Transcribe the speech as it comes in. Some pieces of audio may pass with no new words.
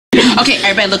Okay,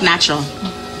 everybody look natural.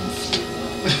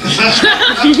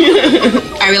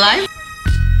 Are we live?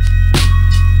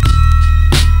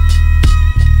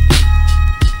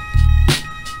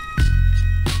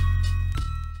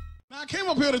 Now, I came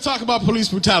up here to talk about police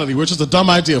brutality, which is a dumb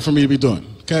idea for me to be doing,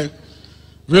 okay?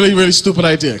 Really, really stupid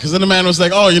idea. Because then the man was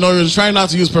like, oh, you know, you're trying not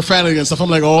to use profanity and stuff. I'm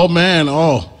like, oh, man,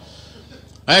 oh.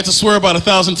 I had to swear about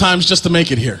 1,000 times just to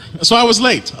make it here. So I was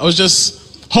late. I was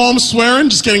just home swearing,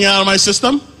 just getting it out of my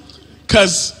system.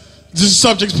 Because this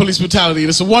subject is police brutality.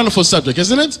 It's a wonderful subject,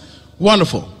 isn't it?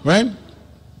 Wonderful, right?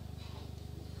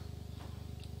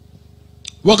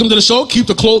 Welcome to the show. Keep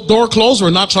the door closed. We're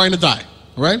not trying to die,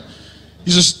 all right?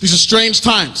 These are strange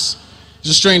times.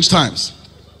 These are strange times.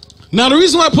 Now, the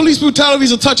reason why police brutality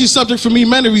is a touchy subject for me,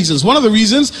 many reasons. One of the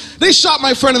reasons, they shot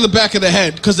my friend in the back of the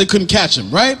head because they couldn't catch him,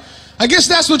 right? I guess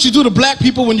that's what you do to black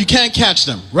people when you can't catch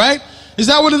them, right? Is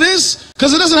that what it is?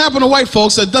 Because it doesn't happen to white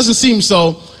folks. It doesn't seem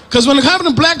so. Because when it happens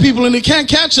to black people and they can't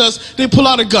catch us, they pull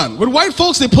out a gun. With white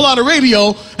folks, they pull out a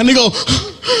radio and they go,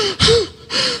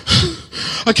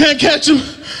 I can't catch him.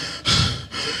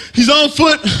 He's on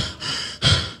foot,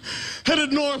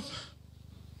 headed north.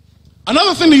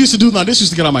 Another thing they used to do, now this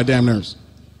used to get on my damn nerves.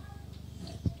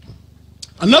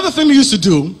 Another thing they used to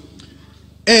do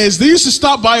is they used to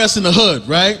stop by us in the hood,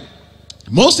 right?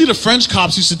 Mostly the French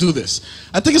cops used to do this.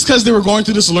 I think it's because they were going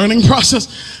through this learning process.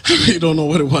 I really don't know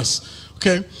what it was,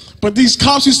 okay? But these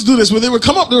cops used to do this where they would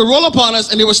come up, they would roll up on us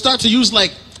and they would start to use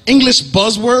like English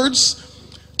buzzwords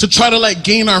to try to like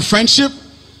gain our friendship.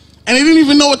 And they didn't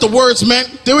even know what the words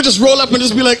meant. They would just roll up and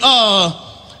just be like,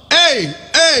 hey,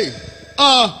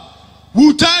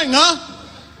 Wu-Tang, huh?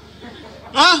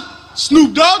 Huh?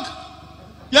 Snoop Dogg?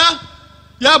 Yeah?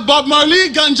 Yeah, Bob Marley,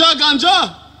 ganja,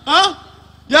 huh?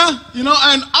 Yeah, you know,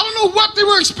 and I don't know what they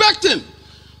were expecting.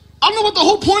 I don't know what the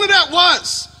whole point of that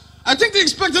was. I think they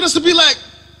expected us to be like,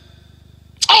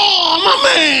 oh, my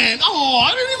man. Oh,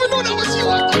 I didn't even know that was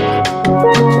you.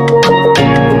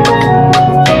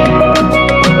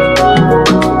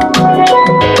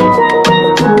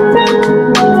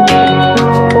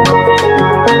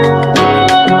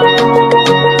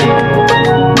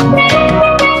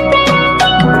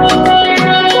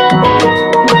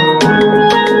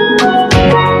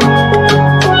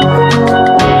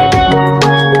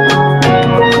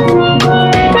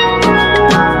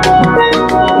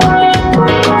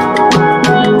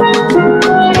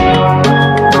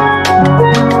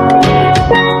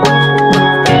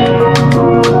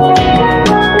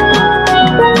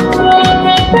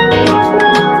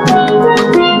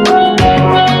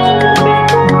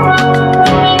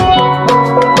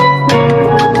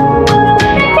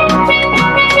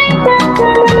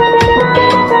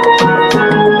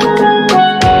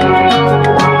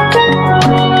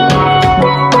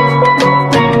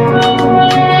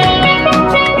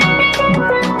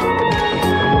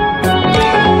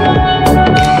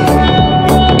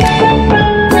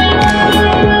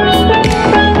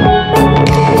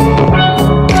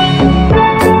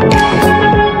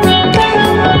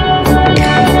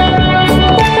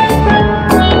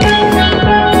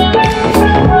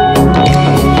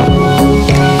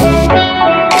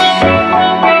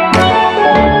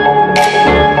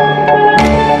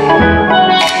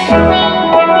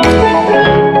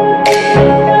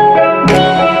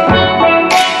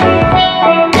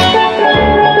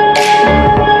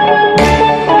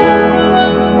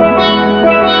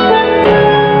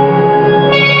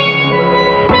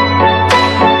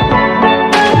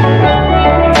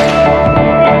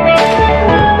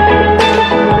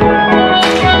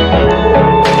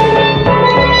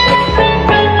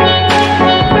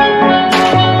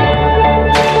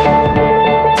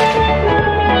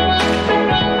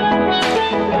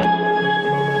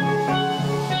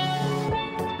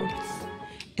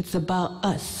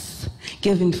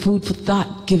 Giving food for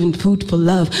thought, giving food for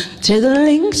love. Share the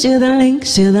link, share the link,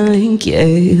 share the link, yeah.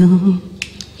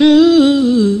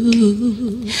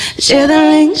 Ooh. Share the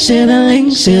link, share the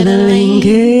link, share the link,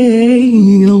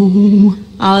 yeah.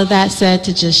 All of that said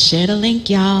to just share the link,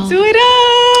 y'all. Do it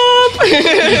up!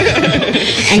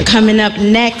 And coming up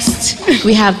next,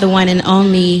 we have the one and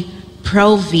only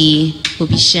Pro V, who'll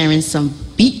be sharing some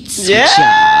beats with y'all.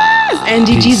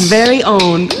 NDG's very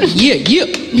own. Yeah.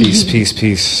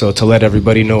 Peace. So to let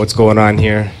everybody know what's going on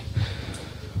here,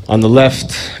 on the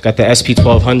left, I got the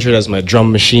SP1200 as my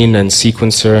drum machine and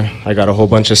sequencer. I got a whole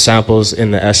bunch of samples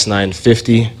in the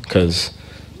S950 because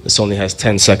this only has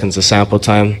 10 seconds of sample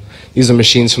time. These are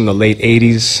machines from the late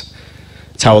 80s.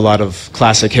 It's how a lot of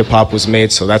classic hip hop was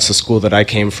made, so that's the school that I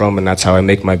came from, and that's how I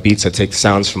make my beats. I take the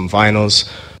sounds from vinyls,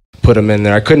 put them in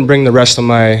there. I couldn't bring the rest of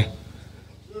my,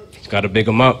 gotta big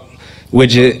them up.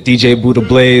 Widget, DJ Buddha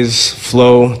Blaze,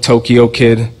 Flo, Tokyo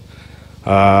Kid.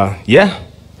 Yeah.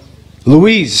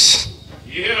 Louise.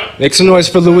 Yeah. Make some noise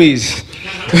for Louise.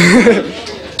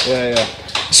 Yeah.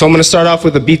 So I'm going to start off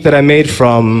with a beat that I made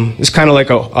from, it's kind of like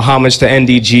a homage to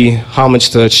NDG, homage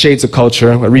to Shades of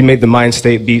Culture. I remade the Mind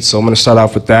State beat, so I'm going to start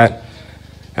off with that,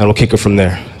 and we'll kick it from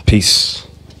there. Peace.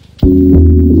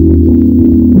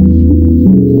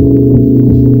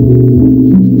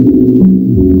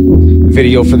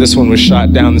 Video for this one was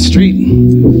shot down the street.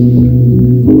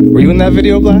 Were you in that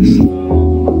video, Blast?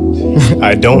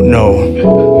 I don't know.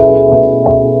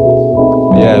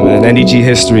 Yeah, man, NDG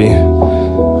history.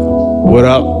 What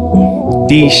up?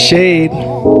 D Shade.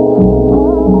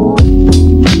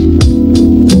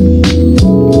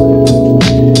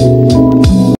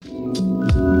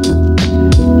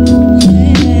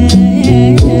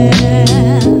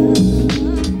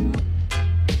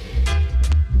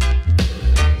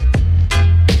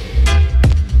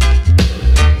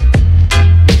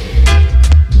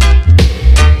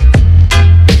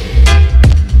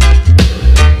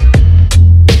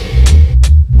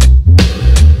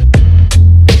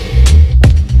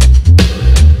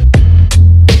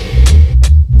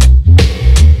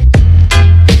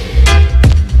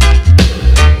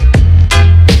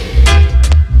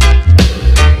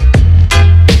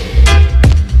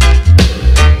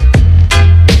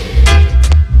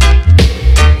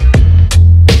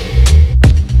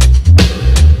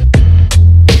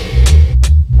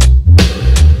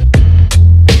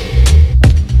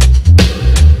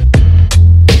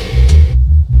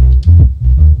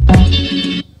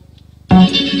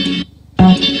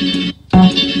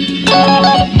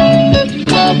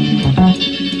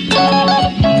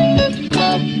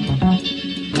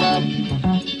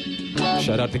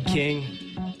 Shout out to King.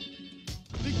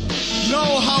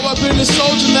 Know how I've been a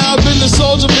soldier now, I've been a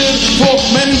soldier man for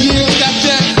many years. Got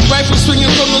that rifle swinging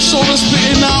from the shoulder,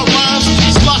 spitting out rhymes.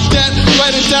 Lock that,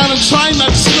 write it down and try not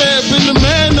to spare. Been the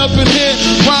man up in here,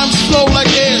 rhymes flow like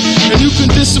air, and you can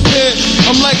disappear.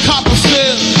 I'm like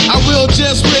Copperfield, I will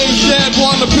just wave that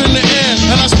one up in the air,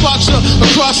 and I spot you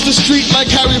across the street like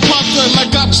Harry Potter, and I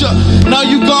got you. Now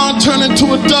you gone, turn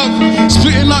into a dove,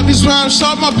 spitting out these rhymes,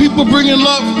 shout my people bringing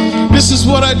love. This is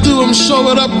what I do, I'm show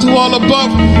it up to all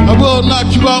above. I will knock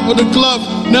you out with a glove,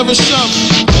 never shove.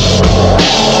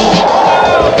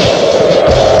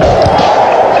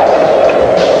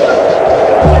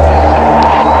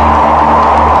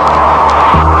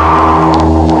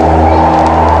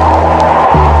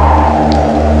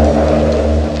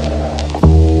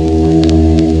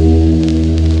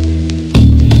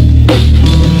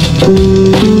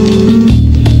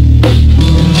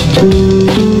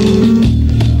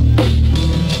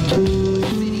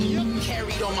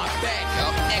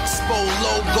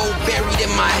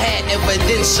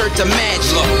 Shirt to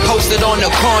match, posted on the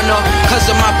corner, cause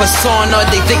of my persona,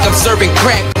 they think I'm serving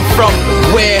crack. From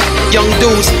where young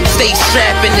dudes stay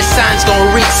strapped and the signs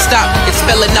gon' reach stop. It's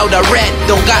spelling out a rat,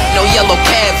 don't got no yellow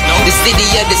cabs. The city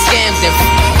of the scams and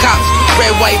cops,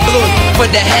 red, white, blue for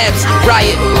the Habs.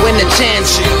 Riot, win a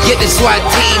chance, get the SWAT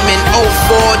team. In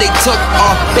 04 they took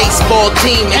our baseball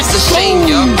team. It's a shame,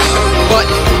 yo, but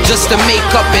just to make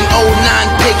up an 09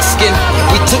 pigskin,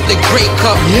 we took the Grey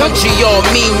Cup. Montreal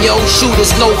mean, yo,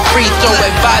 shooters no free throw.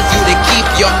 Advise you to keep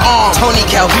your arm, Tony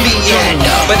Calvillo.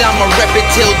 But I'ma rep it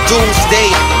till doomsday.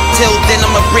 Till then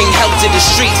I'ma bring hell to the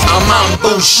streets. I'm on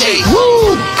Boucher.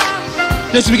 Woo!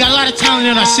 Listen, we got a lot of talent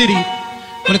in our city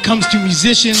when it comes to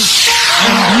musicians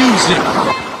and music.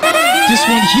 This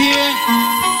one here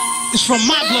is from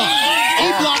my block.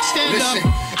 A-block stand Listen,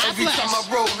 up. every time I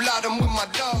roll out, I'm with my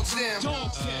dogs down.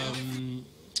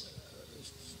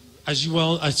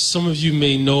 As some of you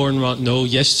may know or not know,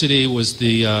 yesterday was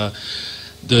the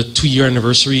 2-year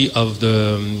anniversary of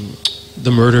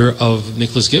the murder of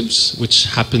Nicholas Gibbs, which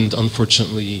happened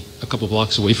unfortunately a couple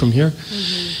blocks away from here.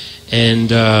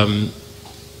 And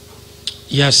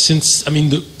yeah, since, I mean,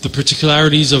 the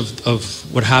particularities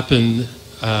of what happened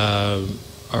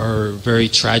are very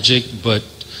tragic, but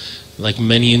like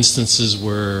many instances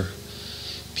where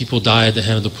people die at the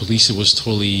hand of the police, it was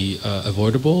totally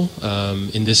avoidable.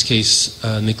 In this case,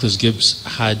 Nicholas Gibbs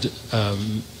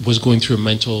was going through a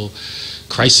mental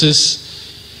crisis.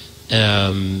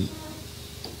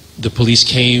 The police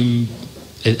came,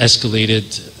 it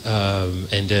escalated,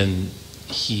 and then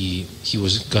he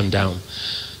was gunned down.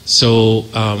 So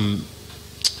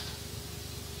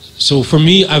so for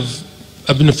me, I've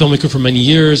been a filmmaker for many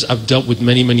years. I've dealt with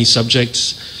many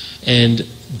subjects, and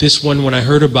this one, when I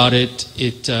heard about it,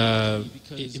 being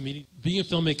a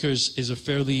filmmaker is a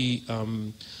fairly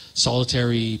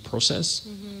solitary process.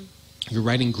 you're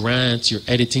writing grants, you're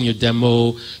editing your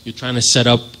demo, you're trying to set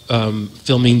up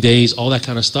filming days, all that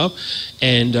kind of stuff.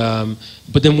 And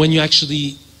but then when you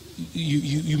actually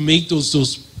you make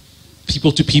those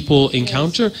people-to-people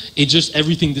encounter, it just,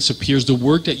 everything disappears. The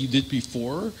work that you did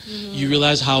before, you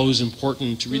realize how it was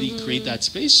important to really create that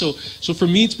space. So for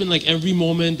me, it's been like every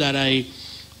moment that I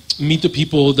meet the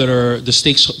people that are the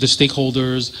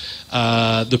stakeholders,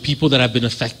 the people that have been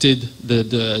affected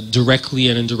the directly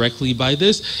and indirectly by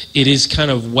this, it is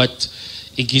kind of what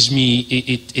it gives me.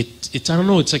 It's I don't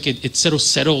know. It's like it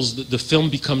settles. The film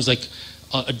becomes like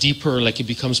a deeper, like it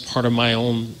becomes part of my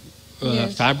own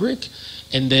fabric,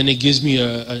 and then it gives me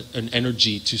an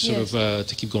energy to sort of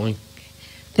to keep going.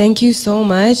 Thank you so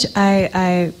much.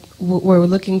 We're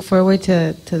looking forward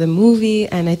to the movie,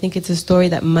 and I think it's a story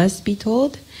that must be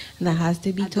told. That has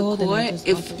to be told.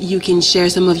 If you can share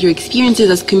some of your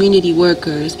experiences as community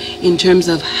workers in terms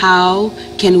of how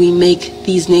can we make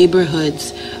these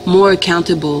neighborhoods more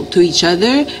accountable to each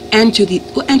other and to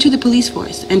the police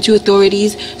force and to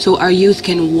authorities, so our youth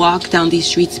can walk down these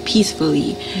streets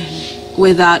peacefully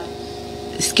without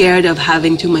scared of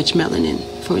having too much melanin,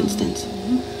 for instance.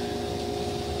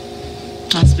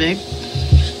 That's big.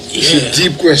 It's a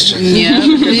deep question. Yeah.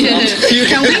 Can we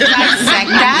dissect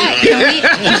that?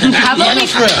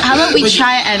 How about we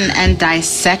try and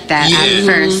dissect that at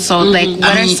first? So, like,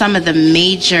 what are some of the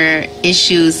major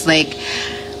issues, like,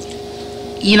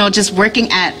 you know, just working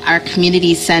at our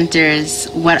community centers,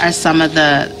 what are some of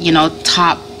the, you know,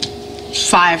 top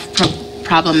 5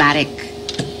 problematic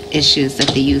issues that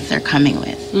the youth are coming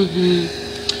with?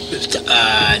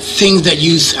 Things that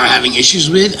youth are having issues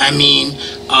with, I mean,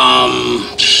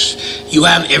 you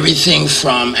have everything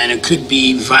from, and it could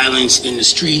be violence in the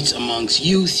streets amongst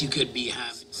youth, you could be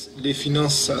having... Les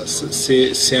finances,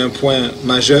 c'est un point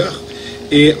majeur,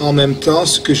 et en même temps,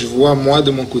 ce que je vois moi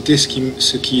de mon côté, ce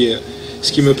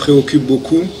qui me préoccupe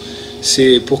beaucoup,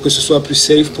 c'est pour que ce soit plus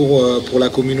safe pour la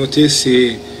communauté,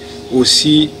 c'est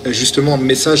aussi justement,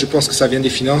 mais ça je pense que ça vient des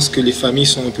finances, que les familles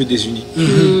sont un peu désunies.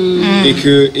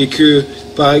 Et que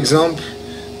par exemple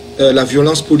la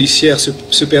violence policière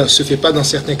se fait pas dans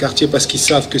certains quartiers parce qu'ils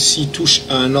savent que s'ils touchent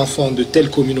à un enfant de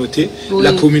telle communauté,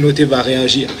 la communauté va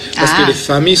réagir. Parce que les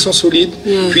familles sont solides,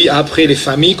 puis après les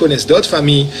familles connaissent d'autres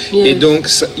familles, et donc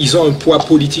ils ont un poids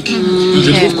politique.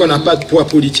 Je trouve qu'on n'a pas de poids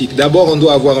politique. D'abord on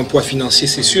doit avoir un poids financier,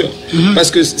 c'est sûr. Parce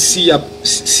que s'il y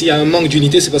a un manque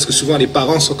d'unité, c'est parce que souvent les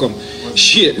parents sont comme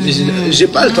shit, j'ai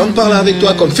pas le temps de parler avec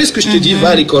toi, comme fais ce que je te dis, va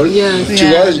à l'école, tu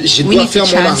vois, je dois faire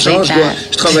mon argent,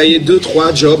 je travaillais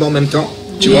 2-3 jobs en même temps,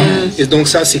 tu vois, et donc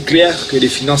ça c'est clair que les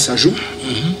finances ça joue.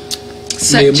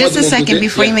 So just a second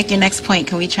before you make your next point,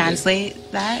 can we translate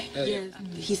that?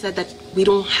 He said that we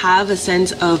don't have a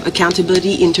sense of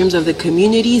accountability in terms of the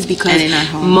communities because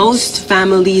most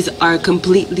families are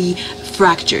completely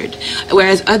fractured.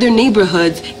 Whereas other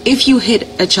neighborhoods, if you hit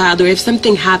a child or if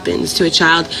something happens to a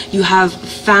child, you have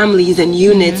families and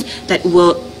units that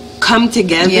will come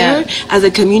together as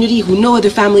a community who know other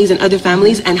families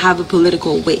and have a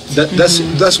political weight.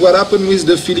 That's what happened with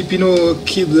the Filipino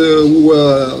kid who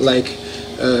were like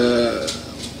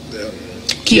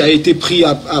qui a été pris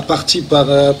à partie par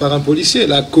un policier.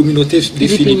 La communauté des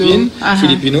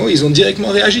Filipinos, ils ont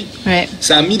directement réagi.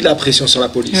 Ça a mis de la pression sur la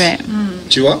police.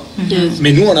 Tu vois?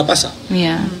 Mais nous, on n'a pas ça.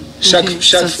 Chaque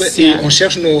frère, et on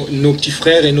cherche nos petits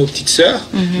frères et nos petites sœurs,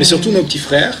 mais surtout nos petits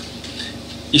frères.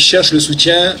 Ils cherchent le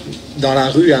soutien dans la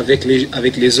rue avec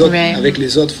les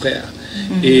autres frères.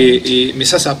 Mais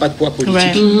ça n'a pas de poids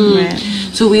politique.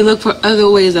 So we look for other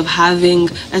ways of having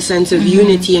a sense of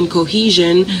unity and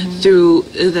cohesion through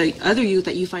the other youth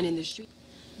that you find in the street.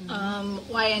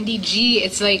 YNDG,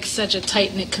 it's like such a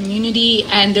tight-knit community,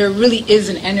 and there really is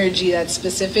an energy that's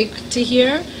specific to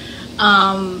here.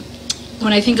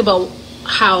 When I think about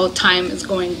how time is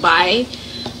going by,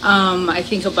 I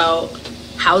think about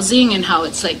housing and how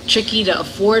it's like tricky to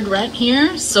afford rent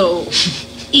here. So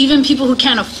even people who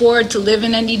can't afford to live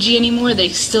in NDG anymore, they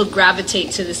still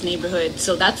gravitate to this neighborhood.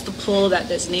 So that's the pull that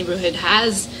this neighborhood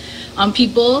has on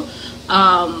people.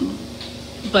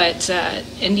 But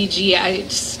NDG,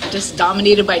 it's just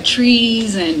dominated by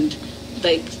trees and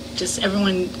like just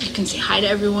everyone, you can say hi to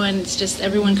everyone. It's just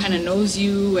everyone kind of knows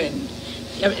you and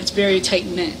it's very tight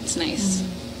knit. It's nice.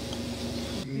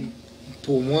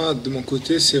 Pour moi, de mon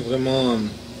côté, c'est vraiment,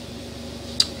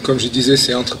 comme je disais,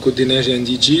 c'est entre Côte-des-Neiges et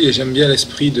NDG, et j'aime bien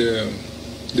l'esprit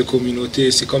de communauté.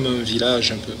 C'est comme un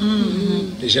village un peu.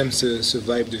 Et j'aime ce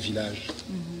vibe de village.